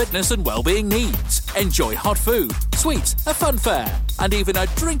health, fitness and well-being needs. Enjoy hot food, sweets, a fun fair, and even a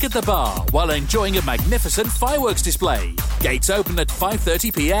drink at the bar while enjoying a magnificent fireworks display. Gates open at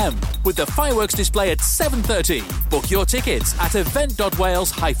 5:30pm with the fireworks display at 7:30. Book your tickets at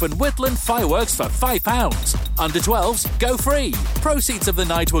event.wales-Whitland Fireworks for £5. Under 12s, go free. Proceeds of the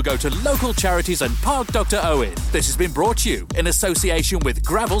night will go to local charities and Park Dr. Owen. This has been brought to you in association with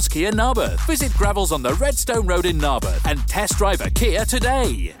Gravels Kia Narberth. Visit Gravels on the Redstone Road in Narberth and test drive a Kia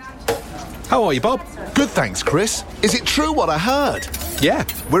today. How are you, Bob? Good, thanks, Chris. Is it true what I heard? Yeah,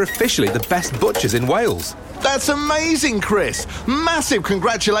 we're officially the best butchers in Wales. That's amazing, Chris. Massive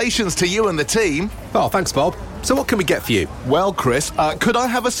congratulations to you and the team. Oh, thanks, Bob. So what can we get for you? Well, Chris, could I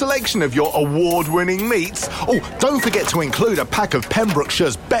have a selection of your award-winning meats? Oh, don't forget to include a pack of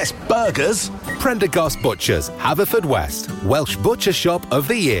Pembrokeshire's best burgers. Prendergast Butchers, Haverfordwest, Welsh Butcher Shop of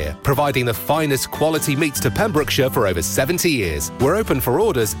the Year, providing the finest quality meats to Pembrokeshire for over 70 years. We're open for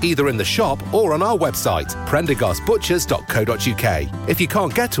orders either in the shop or on our website, prendergastbutchers.co.uk. If you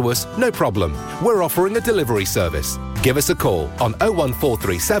can't get to us, no problem. We're offering a delivery service. Give us a call on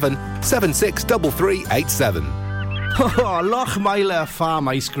 01437 763387. Oh, Lochmeyler Farm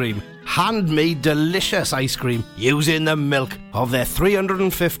Ice Cream. Handmade delicious ice cream using the milk of their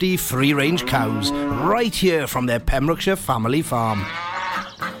 350 free-range cows right here from their Pembrokeshire family farm.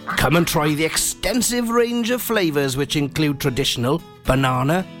 Come and try the extensive range of flavours which include traditional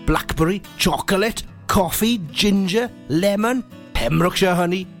banana, blackberry, chocolate, coffee, ginger, lemon, Pembrokeshire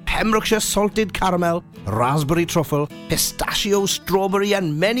honey, Pembrokeshire salted caramel, raspberry truffle, pistachio, strawberry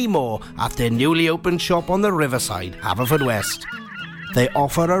and many more at their newly opened shop on the Riverside, Haverfordwest. They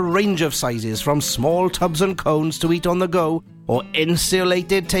offer a range of sizes from small tubs and cones to eat on the go or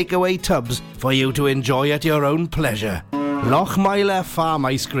insulated takeaway tubs for you to enjoy at your own pleasure. Lochmeyler Farm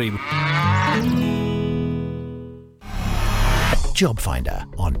Ice Cream. Job Finder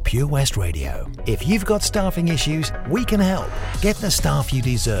on Pure West Radio. If you've got staffing issues, we can help. Get the staff you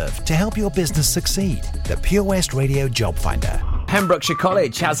deserve to help your business succeed. The Pure West Radio Job Finder. Pembrokeshire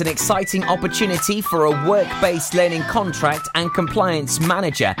College has an exciting opportunity for a work-based learning contract and compliance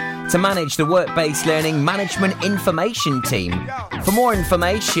manager to manage the work-based learning management information team. For more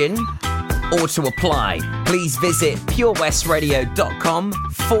information or to apply, please visit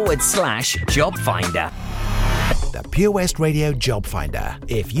purewestradio.com/job finder. The Pure West Radio Job Finder.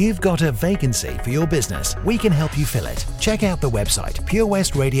 If you've got a vacancy for your business, we can help you fill it. Check out the website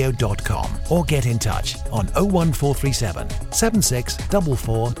purewestradio.com or get in touch on 01437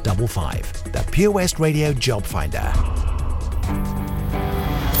 764455. The Pure West Radio Job Finder.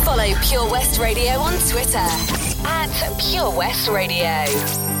 Follow Pure West Radio on Twitter @Pure West Radio.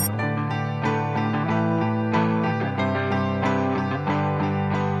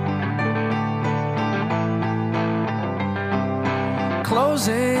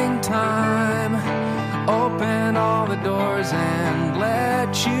 Closing time, open all the doors and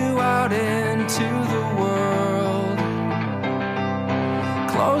let you out into the world.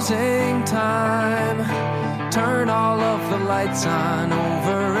 Closing time, turn all of the lights on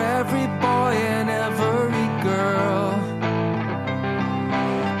over every boy and every girl.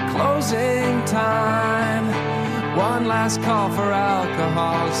 Closing time, one last call for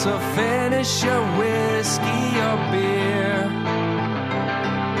alcohol, so finish your whiskey or beer.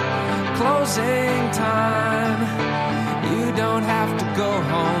 Closing time, you don't have to go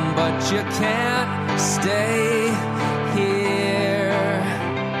home, but you can't stay here.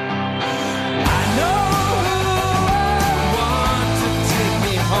 I know who I want to take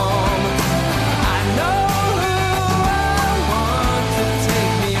me home. I know who I want to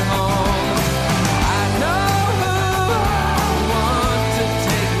take me home. I know who I want to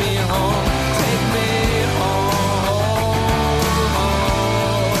take me home. Take me home.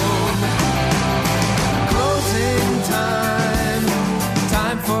 Closing time,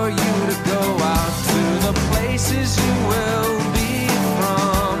 time for you to go out to the places you will be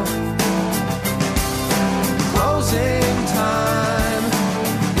from. Closing time,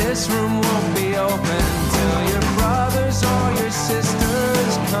 this room won't be open till your brothers or your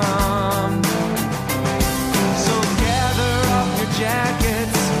sisters come. So gather up your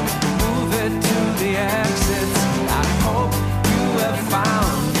jackets, move it to the exits. I hope you have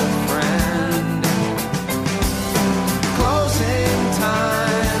found a friend. Closing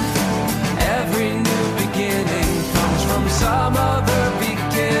time, every new beginning comes from some other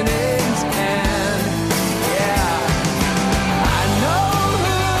beginning's end. Yeah, I know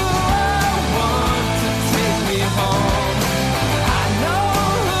who I want to take me home. I know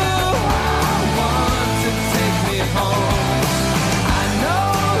who I want to take me home. I know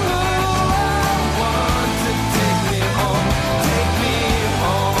who I want to take me home. Take me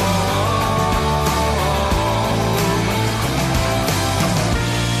home.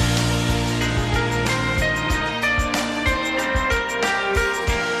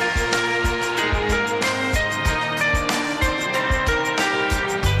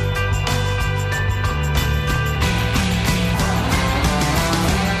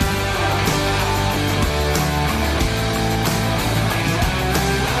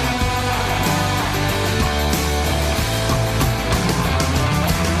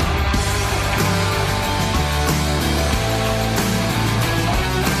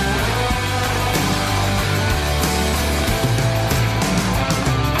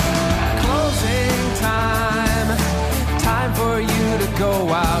 Closing time, time for you to go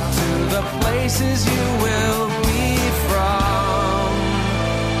out to the places you will be from.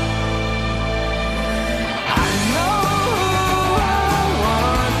 I know who I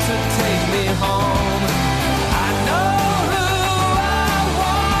want to take me home. I know who I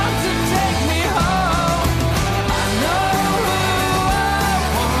want to take me home. I know who I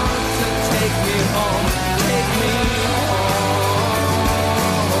want to take me home. Take me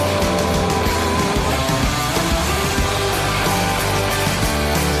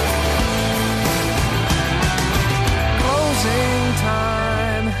Closing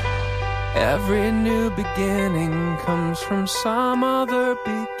time, every new beginning comes from some other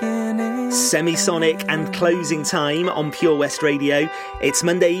beginning. Semisonic and Closing Time on Pure West Radio. It's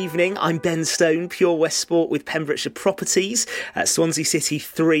Monday evening. I'm Ben Stone, Pure West Sport with Pembrokeshire Properties. Swansea City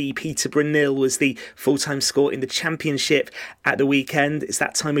 3, Peterborough 0 was the full-time score in the Championship at the weekend. It's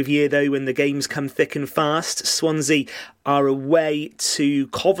that time of year, though, when the games come thick and fast. Swansea are away to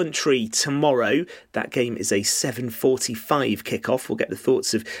Coventry tomorrow. That game is a 7:45 kickoff. We'll get the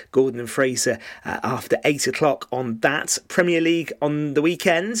thoughts of Gordon and Fraser after 8 o'clock on on that. Premier League on the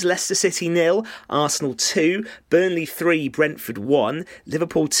weekends. Leicester City 0, Arsenal 2, Burnley 3, Brentford 1,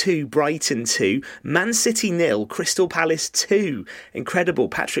 Liverpool 2, Brighton 2, Man City 0, Crystal Palace 2. Incredible.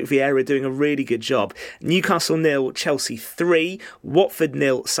 Patrick Vieira doing a really good job. Newcastle 0, Chelsea 3, Watford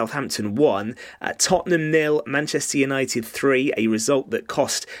 0, Southampton 1, Tottenham 0, Manchester United 3, a result that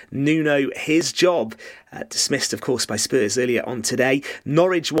cost Nuno his job. Dismissed, of course, by Spurs earlier on today.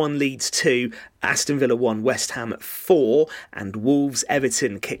 Norwich 1, Leeds 2, Aston Villa 1, West Ham 4, and Wolves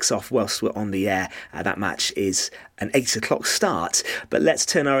Everton kicks off whilst we're on the air. That match is an 8 o'clock start. But let's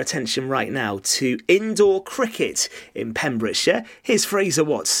turn our attention right now to indoor cricket in Pembrokeshire. Here's Fraser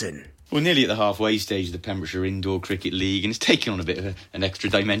Watson. We're nearly at the halfway stage of the Pembrokeshire Indoor Cricket League, and it's taken on a bit of an extra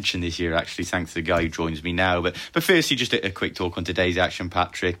dimension this year, actually, thanks to the guy who joins me now. But firstly, just a quick talk on today's action,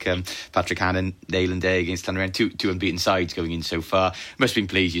 Patrick. Patrick Hannon, Nayland Day against Llanrhian, two unbeaten sides going in so far. Must have been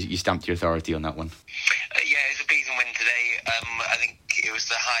pleased you stamped your authority on that one. Yeah, it was a pleasing win today. I think it was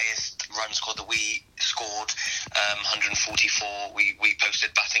the highest run score that we scored, 144. We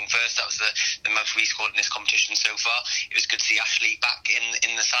posted batting first. That was the most we scored in this competition so far. It was good to see Ashley back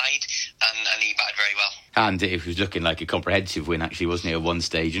in the side, and he batted very well. And it was looking like a comprehensive win, actually, wasn't it, at one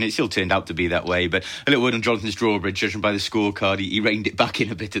stage? And it still turned out to be that way. But a little word on Jonathan Strawbridge, judging by the scorecard, he reined it back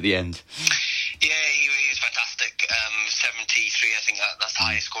in a bit at the end. Yeah, he was fantastic. 73, I think that's the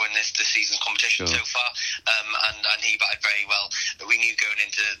highest score in this season's competition so far. And he batted very well. We knew going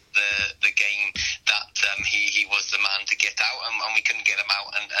into the game that he was the man to get out, and we couldn't get him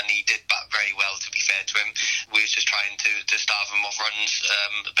out, and he did bat very well, to be fair to him. We were just trying to starve him of runs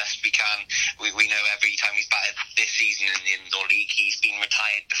the best we can. We know every time he's batted this season in the indoor league, he's been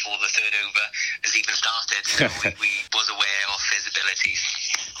retired before the third over has even started. So we was aware of his abilities.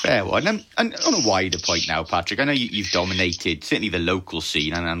 Fair one. And on a wider point now, Patrick, I know you've dominated certainly the local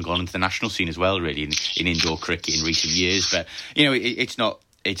scene and gone into the national scene as well, really, in indoor cricket in recent years. But, you know, it's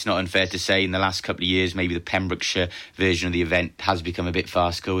not unfair to say in the last couple of years maybe the Pembrokeshire version of the event has become a bit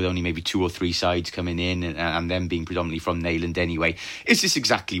farcical, with only maybe 2 or 3 sides coming in and them being predominantly from Nayland anyway. Is this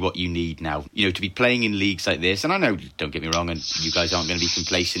exactly what you need now? You know, to be playing in leagues like this, and I know, don't get me wrong, and you guys aren't going to be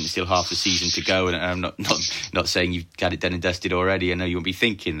complacent, still half the season to go, and I'm not saying you've got it done and dusted already. I know you won't be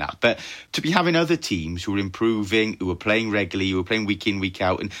thinking that, but to be having other teams who are improving, who are playing regularly, who are playing week in, week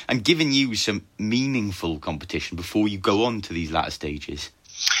out, and giving you some meaningful competition before you go on to these latter stages.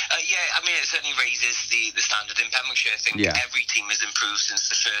 Yeah, I mean, it certainly raises the standard in Pembrokeshire. I think every team has improved since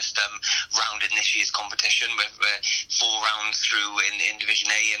the first round in this year's competition. We're 4 rounds through in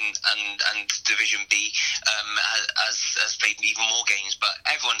Division A and Division B has played even more games, but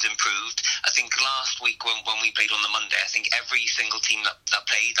everyone's improved. I think last week when we played on the Monday, I think every single team that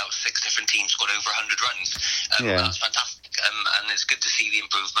played, that was 6 different teams, scored over 100 runs. That was fantastic, and it's good to see the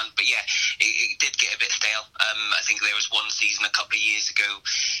improvement. But yeah, it did get a bit stale. I think there was one season a couple of years ago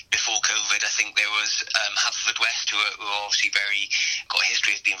before COVID. I think there was Haverfordwest, who are obviously got a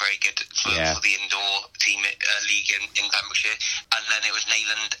history of being very good for the indoor team league in Pembrokeshire, and then it was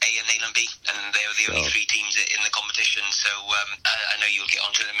Nayland A and Nayland B, and they were the only 3 teams in the competition. So I know you'll get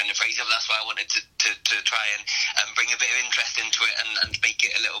onto them in the Fraser, but that's why I wanted to try and bring a bit of interest into it and make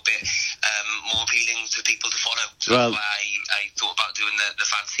it a little bit more appealing to people to follow. So that's why I thought about doing the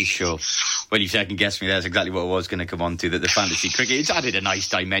fantasy. Sure. When you second guessed me, that's exactly what I was going to come on to, that the fantasy cricket, it's added a nice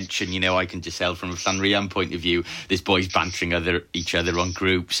dimension. You know, I can just tell from a Llanrhian point of view, this boys bantering each other on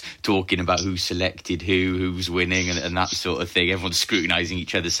groups, talking about who's selected who's winning and that sort of thing. Everyone's scrutinising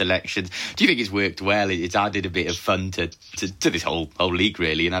each other's selections. Do you think it's worked well? It's added a bit of fun to this whole league,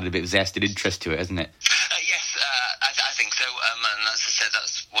 really, and added a bit of zest and interest to it, hasn't it? Yes, I think so. And as I said,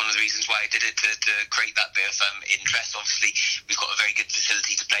 that's one of the reasons why I did it, to create that bit of interest. Obviously, we've got a very good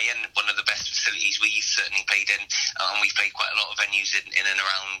facility to play in, one of the best facilities we've certainly played in, and we've played quite a lot of venues in and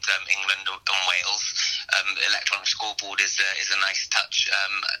around England and Wales. Electronic scoreboard is a nice touch.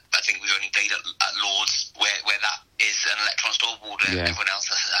 I think we've only played at Lords, where that is an electronic scoreboard. Everyone else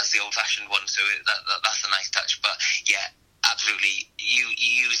has the old-fashioned one, so that's a nice touch. But yeah, absolutely, you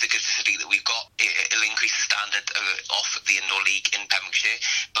use the good facility that we've got. It'll increase the standard of the indoor league in Pembrokeshire,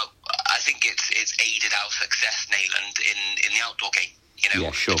 but I think it's aided our success, Nayland, in the outdoor game. You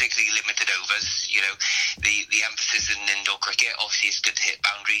know, particularly limited overs. You know, the emphasis in indoor cricket, obviously it's good to hit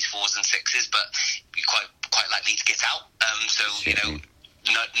boundaries, 4s and 6s, but you're quite likely to get out. So you know,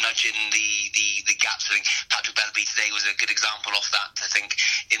 nudging the gaps. I think Patrick Bellaby today was a good example of that. I think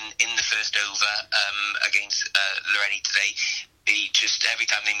in the first over against Llanrhian today, he just, every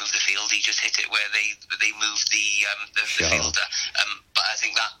time they moved the field, he just hit it where they moved the fielder. But I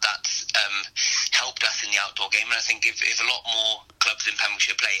think that's helped us in the outdoor game. And I think if a lot more clubs in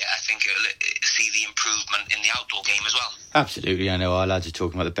Pembrokeshire play it, I think it'll see the improvement in the outdoor game as well. Absolutely, I know our lads are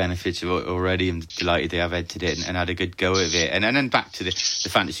talking about the benefits of it already. I'm delighted they have entered it and had a good go of it. And then back to the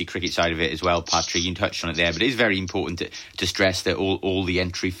fantasy cricket side of it as well, Patrick, you touched on it there, but it is very important to stress that all the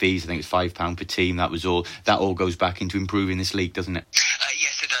entry fees, I think it's £5 per team, that all goes back into improving this league, doesn't it?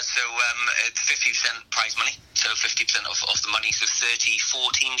 Yes, it does. So it's 50% prize money, so 50% of the money, so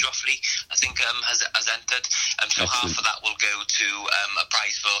 34 teams roughly, I think, has entered. So half of that will go to a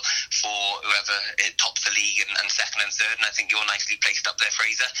prize for whoever tops the league and second and third, and I think you're nicely placed up there,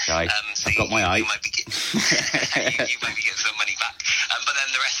 Fraser. Right, so I've got my eye. You might be getting some money back, but then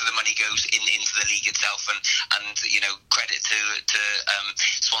the rest of the money goes into the league itself, and credit to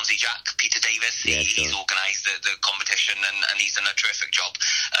Swansea Jack, Peter Davis. He's organised the competition, and he's done a terrific job,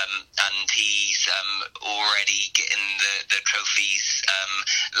 and he's already getting the trophies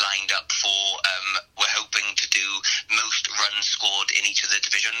lined up for, we're hoping to do most runs scored in each of the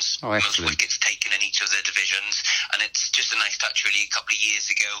divisions, most wickets taken in each of the divisions, and it's just a nice touch really. A couple of years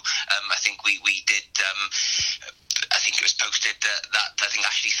ago, I think we did, I think it was posted that I think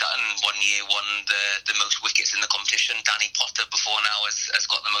Ashley Sutton one year won the most wickets in the competition. Danny Potter before now has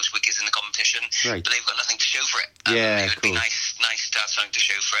got the most wickets in the competition, but they've got nothing to show for it. It would be nice to have something to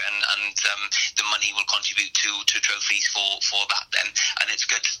show for it, and the money will contribute to trophies for that then. And it's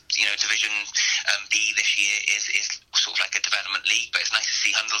good, Division B this year is sort of like a development league, but it's nice to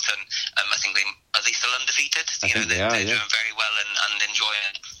see Hundleton. I think are they still undefeated? They're doing very well and enjoying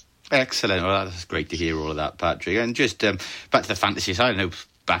it. Excellent. Well, that's great to hear all of that, Patrick. And just back to the fantasy side, I know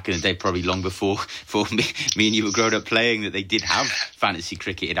back in the day, probably long before me and you were growing up playing, that they did have fantasy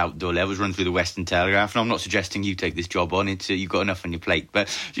cricket at outdoor levels run through the Western Telegraph. And I'm not suggesting you take this job on, you've got enough on your plate. But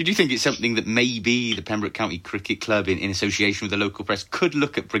do you think it's something that maybe the Pembroke County Cricket Club, in association with the local press, could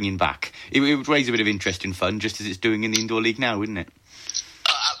look at bringing back? It would raise a bit of interest and fun, just as it's doing in the indoor league now, wouldn't it?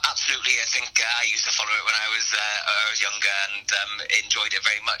 Absolutely. I think I used to follow it when I was younger and enjoyed it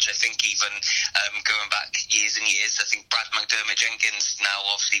very much. I think even going back years and years, I think Brad McDermott Jenkins, now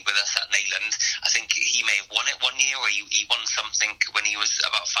obviously with us at Neyland, I think he may have won it one year, or he won something when he was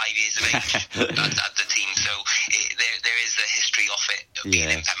about 5 years of age at the team. So there is a history of it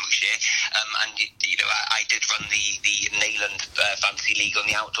being in Pembrokeshire. And I did run the Neyland Fantasy League on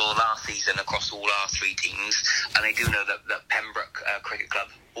the outdoor last season across all our three teams, and I do know that Pembroke Cricket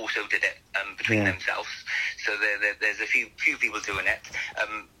Club also did it between themselves. So there's a few people doing it.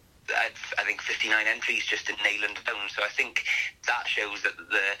 I think 59 entries just in Neyland alone. So I think that shows that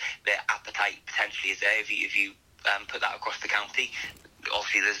their appetite potentially is there if you put that across the county.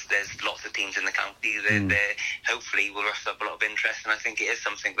 Obviously, there's lots of teams in the county. They hopefully will rustle up a lot of interest, and I think it is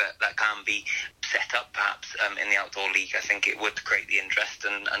something that can be set up perhaps in the outdoor league. I think it would create the interest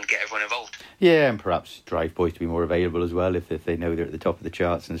and get everyone involved. Yeah, and perhaps drive boys to be more available as well if they know they're at the top of the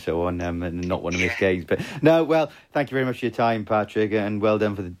charts and so on, and not want to miss games. But no, well, thank you very much for your time, Patrick, and well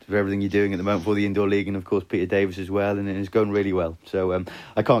done for everything you're doing at the moment for the indoor league, and of course Peter Davis as well, and it's going really well. So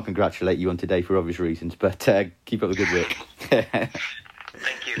I can't congratulate you on today for obvious reasons, but keep up the good work.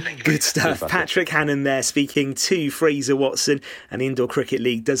 Thank you. Good stuff. Patrick Hannon there speaking to Fraser Watson. And the Indoor Cricket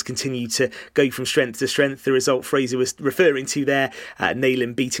League does continue to go from strength to strength. The result Fraser was referring to there,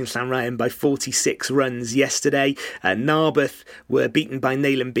 Neyland beating Llanrhian by 46 runs yesterday. Narberth were beaten by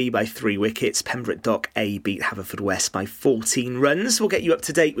Neyland B by 3 wickets. Pembroke Dock A beat Haverfordwest by 14 runs. We'll get you up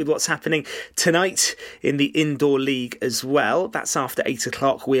to date with what's happening tonight in the Indoor League as well. That's after 8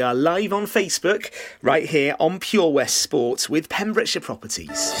 o'clock. We are live on Facebook right here on Pure West Sports with Pembrokeshire Properties. Tell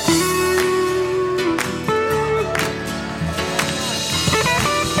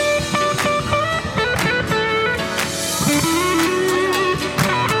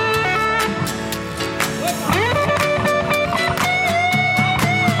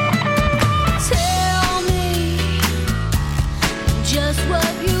me just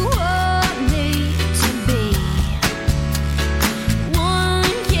what you want me to be. One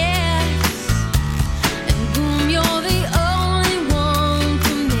yes, and boom, you're the only one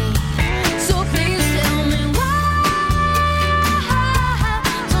for me.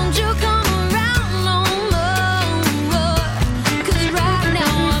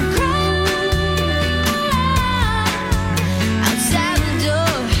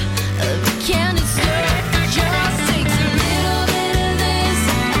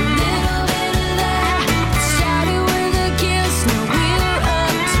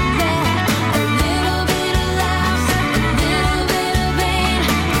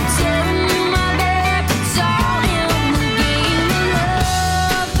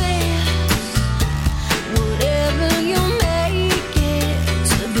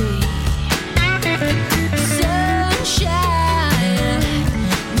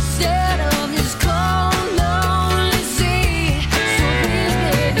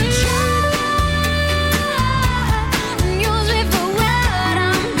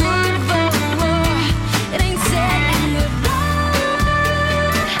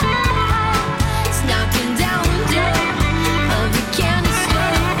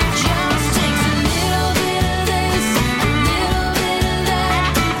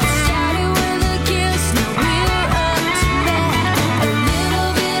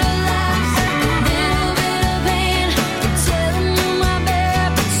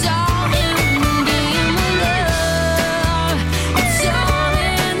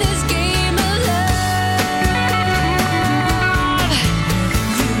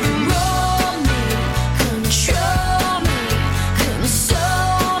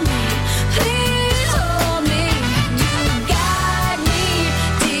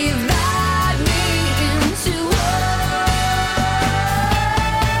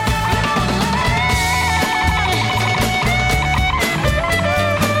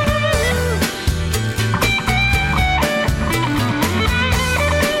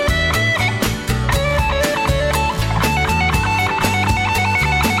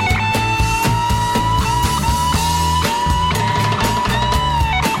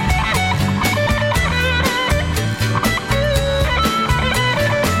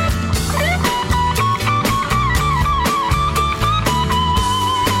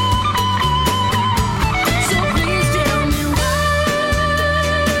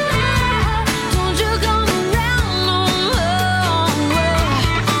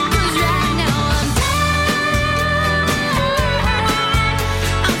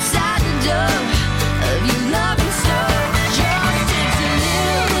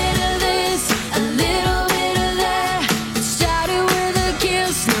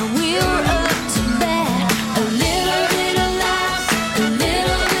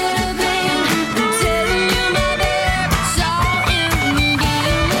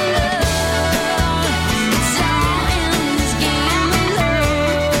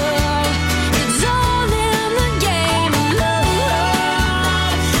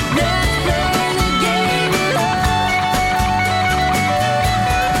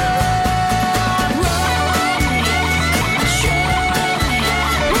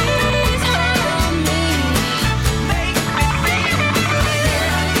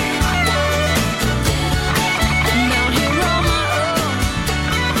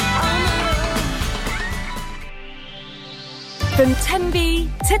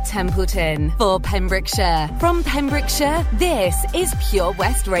 to Templeton. For Pembrokeshire. From Pembrokeshire, this is Pure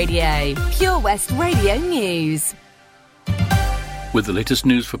West Radio. Pure West Radio News. With the latest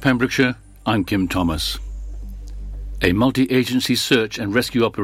news for Pembrokeshire, I'm Kim Thomas. A multi-agency search and rescue operation